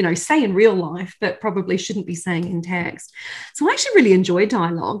people, say in real life but probably shouldn't be saying in text. So I actually really enjoy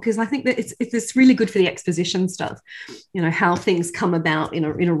dialogue because I think that it's really good for the exposition stuff. How things come about in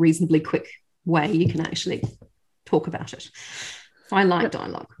a reasonably quick way. You can actually talk about it. So I like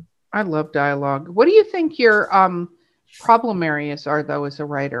dialogue. I love dialogue. What do you think your problem areas are, though, as a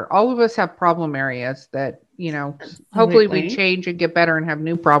writer? All of us have problem areas that, hopefully we change and get better and have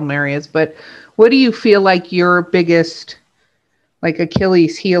new problem areas. But what do you feel like your biggest,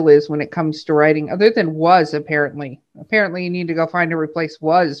 Achilles heel is when it comes to writing, other than was, apparently? Apparently you need to go find a replace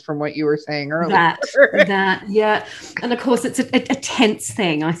was from what you were saying earlier. That, yeah. And of course it's a tense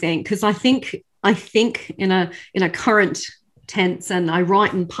thing, I think, because I think in a current tense, and I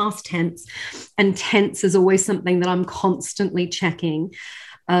write in past tense, and tense is always something that I'm constantly checking.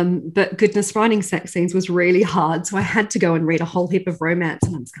 But goodness, writing sex scenes was really hard. So I had to go and read a whole heap of romance,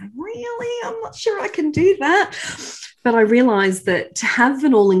 and I was going, really? I'm not sure I can do that. But I realized that to have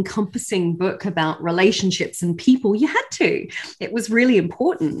an all-encompassing book about relationships and people, you had to. It was really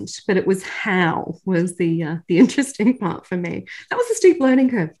important, but it was how was the interesting part for me. That was a steep learning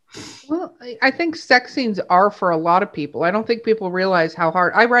curve. Well, I think sex scenes are for a lot of people. I don't think people realize how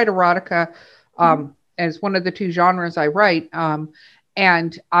hard. I write erotica as one of the two genres I write.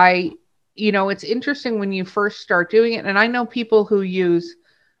 And it's interesting when you first start doing it. And I know people who use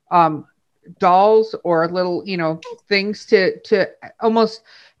dolls or little, things to almost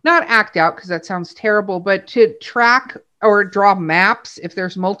not act out, because that sounds terrible, but to track or draw maps if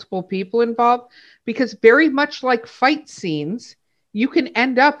there's multiple people involved, because very much like fight scenes, you can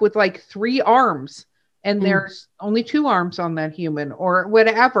end up with 3 arms and there's only 2 arms on that human or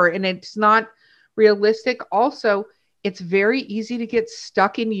whatever. And it's not realistic. Also, it's very easy to get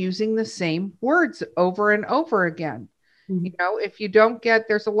stuck in using the same words over and over again. If you don't get,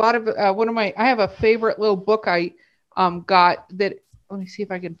 there's a lot of, I have a favorite little book I got that, let me see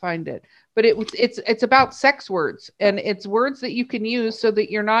if I can find it, but it's about sex words, and it's words that you can use so that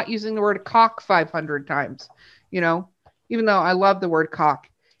you're not using the word cock 500 times, even though I love the word cock.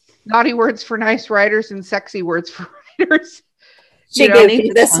 Naughty words for nice writers and sexy words for writers. She gave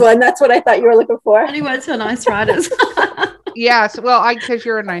me this one. That's what I thought you were looking for. Naughty words for nice writers. Yes. Well, because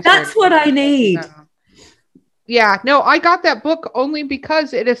you're a nice That's writer. What I need. Yeah, no, I got that book only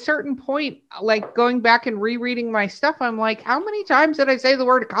because at a certain point, going back and rereading my stuff, I'm like, how many times did I say the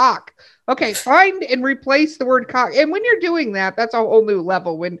word cock? Okay, find and replace the word cock. And when you're doing that, that's a whole new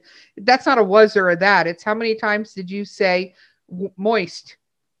level. When that's not a was or a that. It's how many times did you say moist?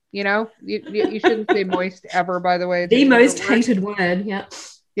 You shouldn't say moist ever, by the way. The most hated word. Yeah.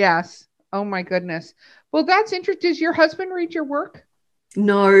 Yes. Oh my goodness. Well, that's interesting. Does your husband read your work?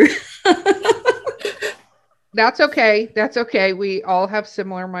 No. That's okay. That's okay. We all have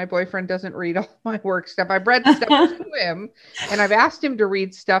similar. My boyfriend doesn't read all my work stuff. I've read stuff to him, and I've asked him to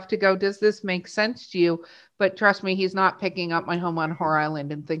read stuff to go, does this make sense to you? But trust me, he's not picking up My Home on Whore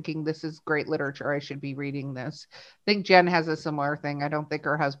Island and thinking this is great literature. I should be reading this. I think Jen has a similar thing. I don't think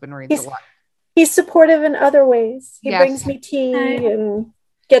her husband reads a lot. He's supportive in other ways. He brings me tea and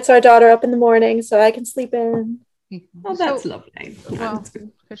gets our daughter up in the morning so I can sleep in. Oh, that's lovely. Well,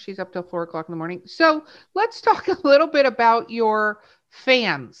 because she's up till 4 o'clock in the morning. So let's talk a little bit about your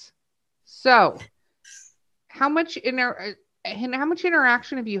fans. So how much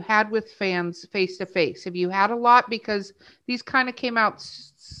interaction have you had with fans face to face? Have you had a lot, because these kind of came out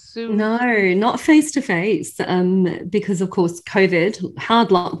soon? No, not face to face, because of course COVID, hard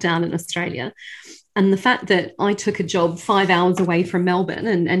lockdown in Australia. And the fact that I took a job 5 hours away from Melbourne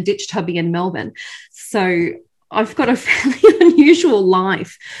and ditched hubby in Melbourne. So I've got a fairly unusual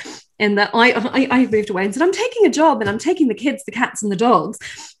life, in that I moved away and said, I'm taking a job and I'm taking the kids, the cats and the dogs,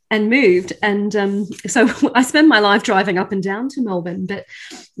 and moved. And so I spend my life driving up and down to Melbourne. But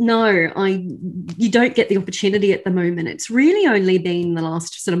no, you don't get the opportunity at the moment. It's really only been the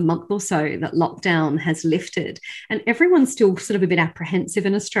last sort of month or so that lockdown has lifted. And everyone's still sort of a bit apprehensive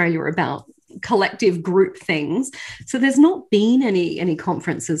in Australia about collective group things. So there's not been any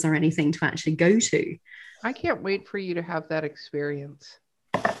conferences or anything to actually go to. I can't wait for you to have that experience.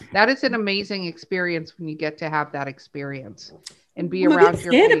 That is an amazing experience when you get to have that experience and be I'm around a bit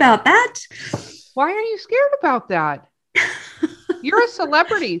your scared fans. about that. Why are you scared about that? You're a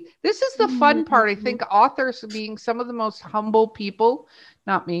celebrity. This is the fun part. I think authors being some of the most humble people,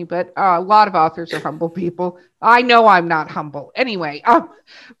 not me, but a lot of authors are humble people. I know I'm not humble anyway,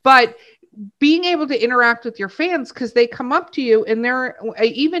 but being able to interact with your fans, because they come up to you and they're,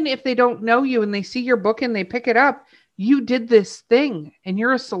 even if they don't know you and they see your book and they pick it up, you did this thing and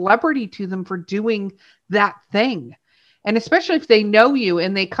you're a celebrity to them for doing that thing. And especially if they know you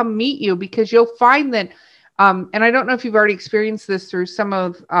and they come meet you, because you'll find that, and I don't know if you've already experienced this through some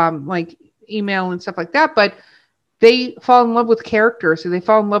of like email and stuff like that, but they fall in love with characters, or they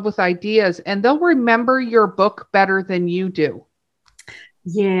fall in love with ideas, and they'll remember your book better than you do.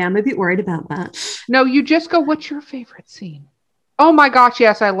 Yeah, I'm a bit worried about that. No, you just go, what's your favorite scene? Oh my gosh,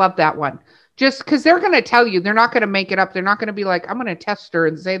 yes, I love that one. Just because they're going to tell you, they're not going to make it up. They're not going to be like, I'm going to test her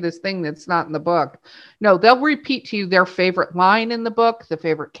and say this thing that's not in the book. No, they'll repeat to you their favorite line in the book, the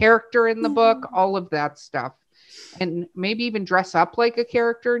favorite character in the book, all of that stuff. And maybe even dress up like a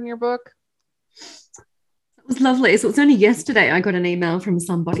character in your book. It was lovely. So it was only yesterday I got an email from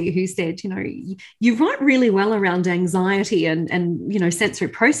somebody who said, you know, you write really well around anxiety and you know, sensory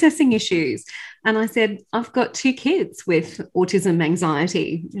processing issues. And I said, I've got 2 kids with autism,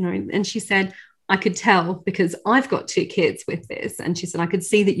 anxiety, you know, and she said, I could tell because I've got 2 kids with this. And she said, I could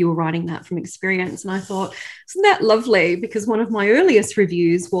see that you were writing that from experience. And I thought, isn't that lovely? Because one of my earliest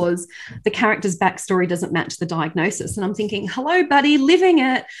reviews was the character's backstory doesn't match the diagnosis. And I'm thinking, hello, buddy, living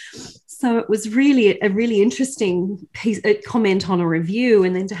it. So it was really a really interesting comment on a review.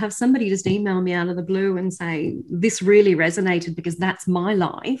 And then to have somebody just email me out of the blue and say, this really resonated because that's my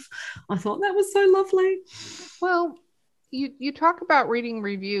life. I thought that was so lovely. Well, you talk about reading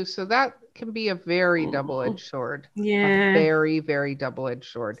reviews, so that can be a very double-edged sword. Yeah. A very, very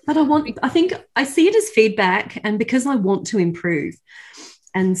double-edged sword. But I think I see it as feedback, and because I want to improve.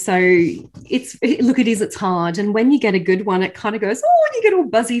 And so it's hard. And when you get a good one, it kind of goes, oh, and you get all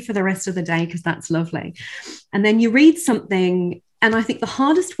buzzy for the rest of the day because that's lovely. And then you read something, and I think the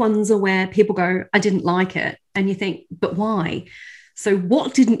hardest ones are where people go, I didn't like it. And you think, but why? So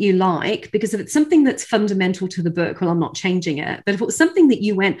what didn't you like? Because if it's something that's fundamental to the book, well, I'm not changing it. But if it was something that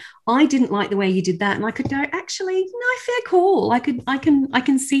you went, I didn't like the way you did that, and I could go, actually, no, fair call. I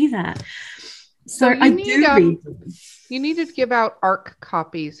can see that. So I do read them. You need to give out ARC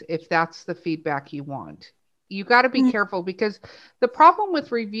copies if that's the feedback you want. You got to be careful, because the problem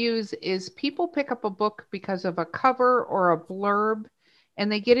with reviews is people pick up a book because of a cover or a blurb,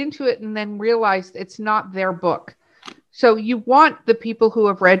 and they get into it and then realize it's not their book. So you want the people who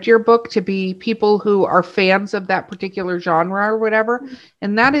have read your book to be people who are fans of that particular genre or whatever.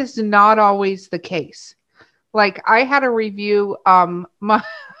 And that is not always the case. Like I had a review, So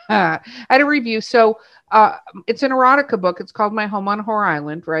it's an erotica book. It's called My Home on Whore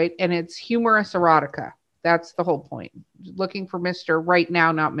Island, right? And it's humorous erotica. That's the whole point. Looking for Mr. Right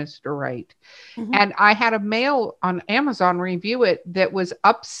now, not Mr. Right. Mm-hmm. And I had a male on Amazon review it that was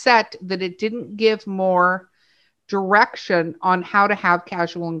upset that it didn't give more direction on how to have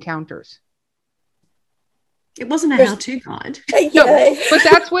casual encounters. It wasn't a how-to guide. No, but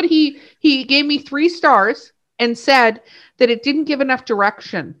that's what he gave me 3 stars and said that it didn't give enough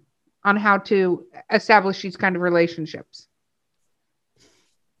direction on how to establish these kind of relationships.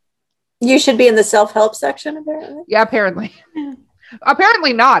 You should be in the self-help section, apparently. Yeah, apparently. Yeah.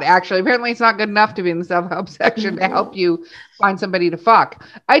 Apparently not, actually. Apparently it's not good enough to be in the self-help section to help you find somebody to fuck.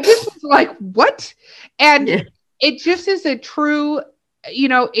 I just was like, what? And it just is a true,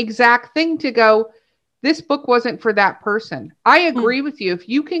 exact thing to go, this book wasn't for that person. I agree with you. If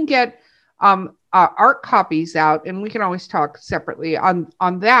you can get art copies out, and we can always talk separately on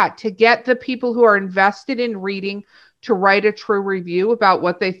that, to get the people who are invested in reading to write a true review about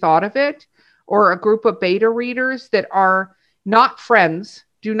what they thought of it, or a group of beta readers that are not friends,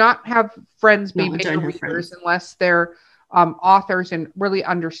 do not have friends be beta readers unless they're authors and really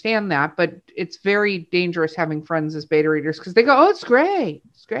understand that. But it's very dangerous having friends as beta readers, because they go, oh, it's great.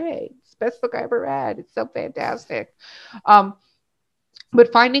 It's great. It's the best book I ever read. It's so fantastic.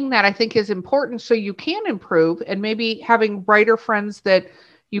 But finding that, I think, is important so you can improve, and maybe having writer friends that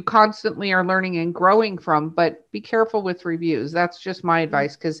you constantly are learning and growing from. But be careful with reviews. That's just my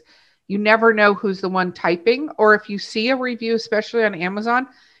advice, because you never know who's the one typing. Or if you see a review, especially on Amazon,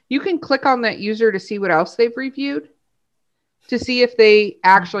 you can click on that user to see what else they've reviewed, to see if they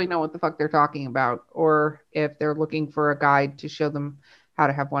actually know what the fuck they're talking about, or if they're looking for a guide to show them how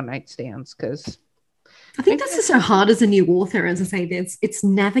to have one-night stands. Because I think this is so hard as a new author. As I say, it's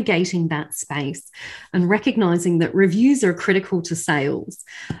navigating that space and recognizing that reviews are critical to sales.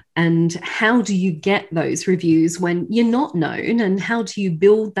 And how do you get those reviews when you're not known? And how do you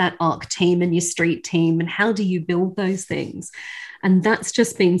build that ARC team and your street team? And how do you build those things? And that's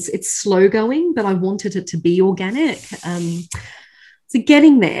just been, it's slow going, but I wanted it to be organic. So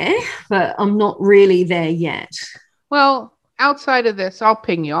getting there, but I'm not really there yet. Well, outside of this, I'll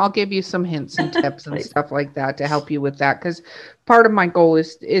ping you. I'll give you some hints and tips and stuff like that to help you with that. Because part of my goal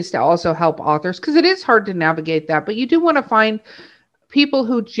is to also help authors, because it is hard to navigate that. But you do want to find people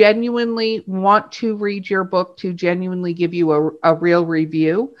who genuinely want to read your book, to genuinely give you a real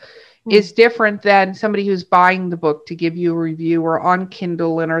review. Is different than somebody who's buying the book to give you a review, or on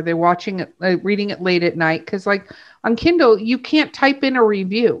Kindle, and are they watching it, reading it late at night? Because like on Kindle, you can't type in a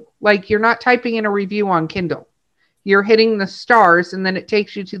review. Like you're not typing in a review on Kindle. You're hitting the stars and then it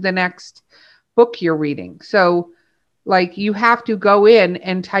takes you to the next book you're reading. So like you have to go in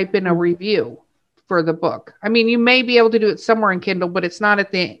and type in a review for the book. I mean, you may be able to do it somewhere in Kindle, but it's not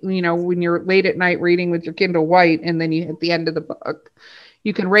at the, when you're late at night reading with your Kindle White and then you hit the end of the book.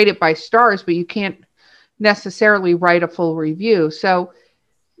 You can rate it by stars, but you can't necessarily write a full review. So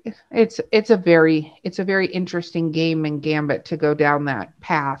it's a very interesting game and gambit to go down that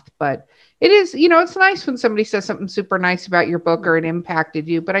path. But it is, it's nice when somebody says something super nice about your book or it impacted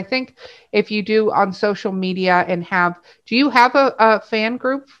you. But I think if you do on social media and do you have a fan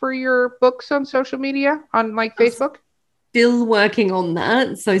group for your books on social media on like Facebook? Still working on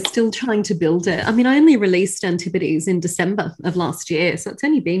that. So still trying to build it. I mean, I only released Antipodes in December of last year. So it's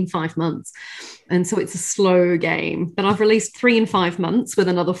only been 5 months. And so it's a slow game, but I've released 3 in 5 months with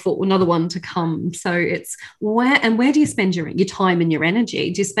another one to come. So it's where do you spend your time and your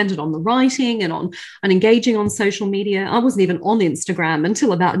energy? Do you spend it on the writing and on engaging on social media? I wasn't even on Instagram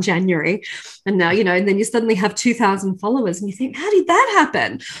until about January. And now, and then you suddenly have 2,000 followers and you think, how did that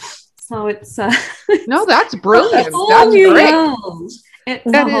happen? So it's no, that's brilliant. It's a whole that's new great. world. It's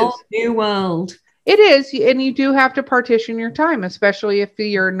a whole new world. It is, and you do have to partition your time, especially if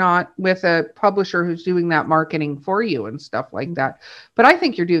you're not with a publisher who's doing that marketing for you and stuff like that. But I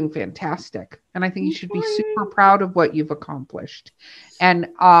think you're doing fantastic, and I think you should be super proud of what you've accomplished. And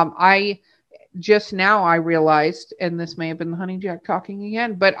I realized, and this may have been the Honey Jack talking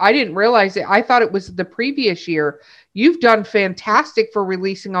again, but I didn't realize it. I thought it was the previous year. You've done fantastic for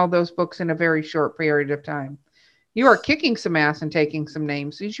releasing all those books in a very short period of time. You are kicking some ass and taking some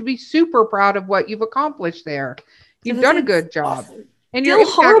names. So you should be super proud of what you've accomplished there. You've done a good job. And you're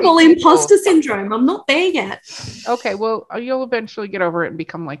horrible imposter syndrome. I'm not there yet. Okay, well, you'll eventually get over it and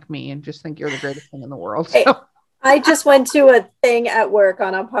become like me and just think you're the greatest thing in the world. Hey, so. I just went to a thing at work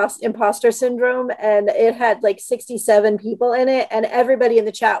on imposter syndrome, and it had like 67 people in it, and everybody in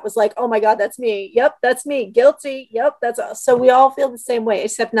the chat was like, oh my God, that's me. Yep, that's me. Guilty. Yep, that's us. So we all feel the same way,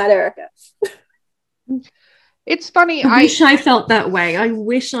 except not Erica. It's funny. I wish I felt that way. I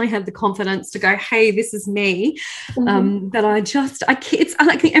wish I had the confidence to go, hey, this is me. But it's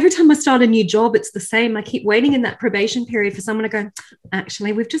like every time I start a new job, it's the same. I keep waiting in that probation period for someone to go,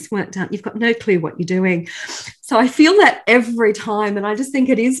 actually, we've just worked out. You've got no clue what you're doing. So I feel that every time. And I just think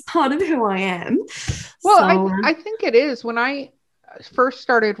it is part of who I am. Well, so, I think it is. When I first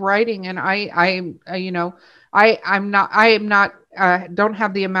started writing, and don't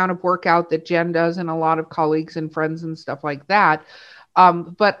have the amount of workout that Jen does and a lot of colleagues and friends and stuff like that.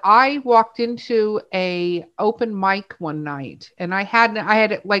 But I walked into a open mic one night, and I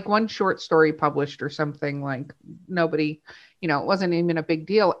had like one short story published or something, like nobody, it wasn't even a big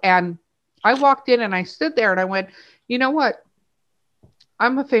deal. And I walked in and I stood there and I went, you know what?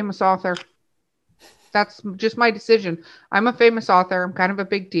 I'm a famous author. That's just my decision. I'm a famous author. I'm kind of a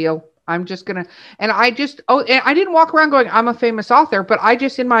big deal. I'm just going to, and I didn't walk around going, I'm a famous author, but I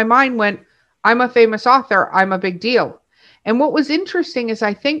just in my mind went, I'm a famous author. I'm a big deal. And what was interesting is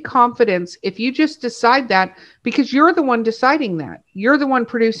I think confidence, if you just decide that, because you're the one deciding that, you're the one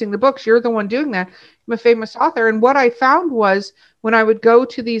producing the books, you're the one doing that, I'm a famous author. And what I found was when I would go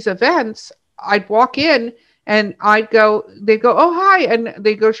to these events, I'd walk in and they'd go, oh, hi. And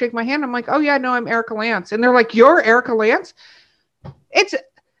they go shake my hand. I'm like, oh yeah, no, I'm Erica Lance. And they're like, you're Erica Lance? It's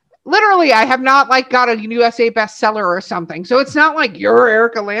literally, I have not like got a USA bestseller or something. So it's not like you're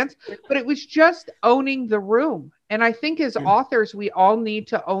Erica Lance, but it was just owning the room. And I think as authors, we all need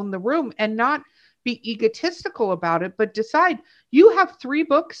to own the room and not be egotistical about it, but decide you have 3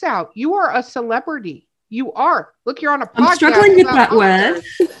 books out. You are a celebrity. You are. Look, you're on a podcast. I'm struggling with that word.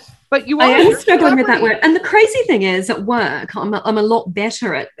 But I am struggling with that word. And the crazy thing is, at work, I'm a lot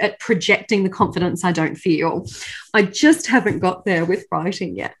better at projecting the confidence I don't feel. I just haven't got there with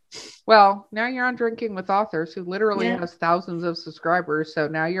writing yet. Well, now you're on Drinking with Authors, who literally has thousands of subscribers. So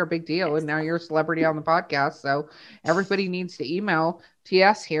now you're a big deal, and now you're a celebrity on the podcast. So everybody needs to email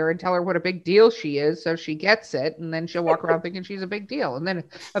TS here and tell her what a big deal she is, so she gets it, and then she'll walk around thinking she's a big deal. And then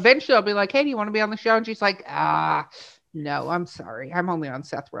eventually I'll be like, "Hey, do you want to be on the show?" And she's like, no, I'm sorry. I'm only on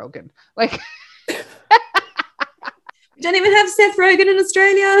Seth Rogen. Like, we don't even have Seth Rogen in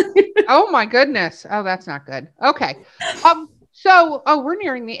Australia. Oh my goodness. Oh, that's not good. Okay. So we're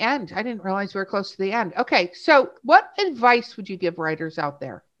nearing the end. I didn't realize we were close to the end. Okay. So what advice would you give writers out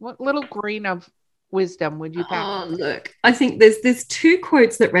there? What little grain of wisdom would you pass? Look, I think there's two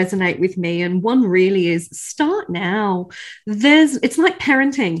quotes that resonate with me, and one really is start now. It's like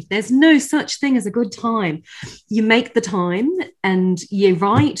parenting. There's no such thing as a good time. You make the time and you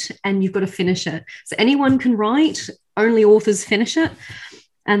write, and you've got to finish it. So anyone can write, only authors finish it.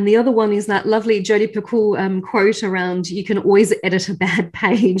 And the other one is that lovely Jodi Picoult quote around, you can always edit a bad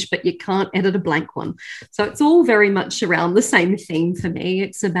page, but you can't edit a blank one. So it's all very much around the same theme for me.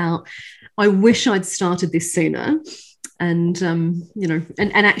 It's about, I wish I'd started this sooner and, and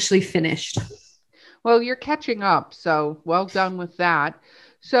actually finished. Well, you're catching up. So well done with that.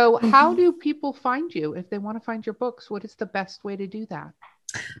 So how do people find you if they want to find your books? What is the best way to do that?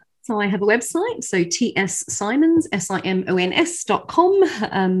 So I have a website, so TSSimons, SIMONS.com,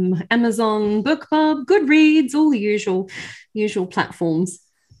 Amazon, BookBub, Goodreads, all the usual platforms.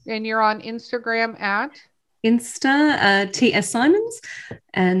 And you're on Instagram at? TS Simons,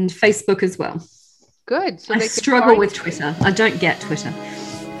 and Facebook as well. Good. So I struggle with Twitter. I don't get Twitter.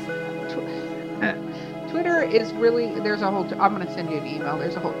 Twitter is really, there's a whole, I'm going to send you an email.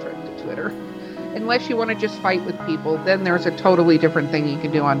 There's a whole trick to Twitter. Unless you want to just fight with people, then there's a totally different thing you can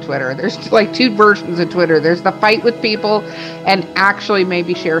do on Twitter. There's like two versions of Twitter. There's the fight with people and actually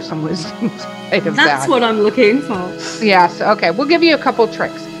maybe share some wisdom side of that. That's what I'm looking for. Yes. Okay. We'll give you a couple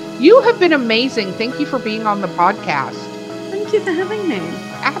tricks. You have been amazing. Thank you for being on the podcast. Thank you for having me.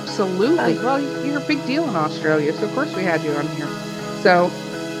 Absolutely. Well, you're a big deal in Australia, so of course we had you on here. So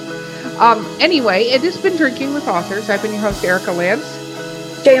anyway, it has been Drinking with Authors. I've been your host, Erica Lance.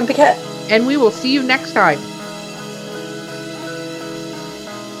 J.M. Paquette. And we will see you next time.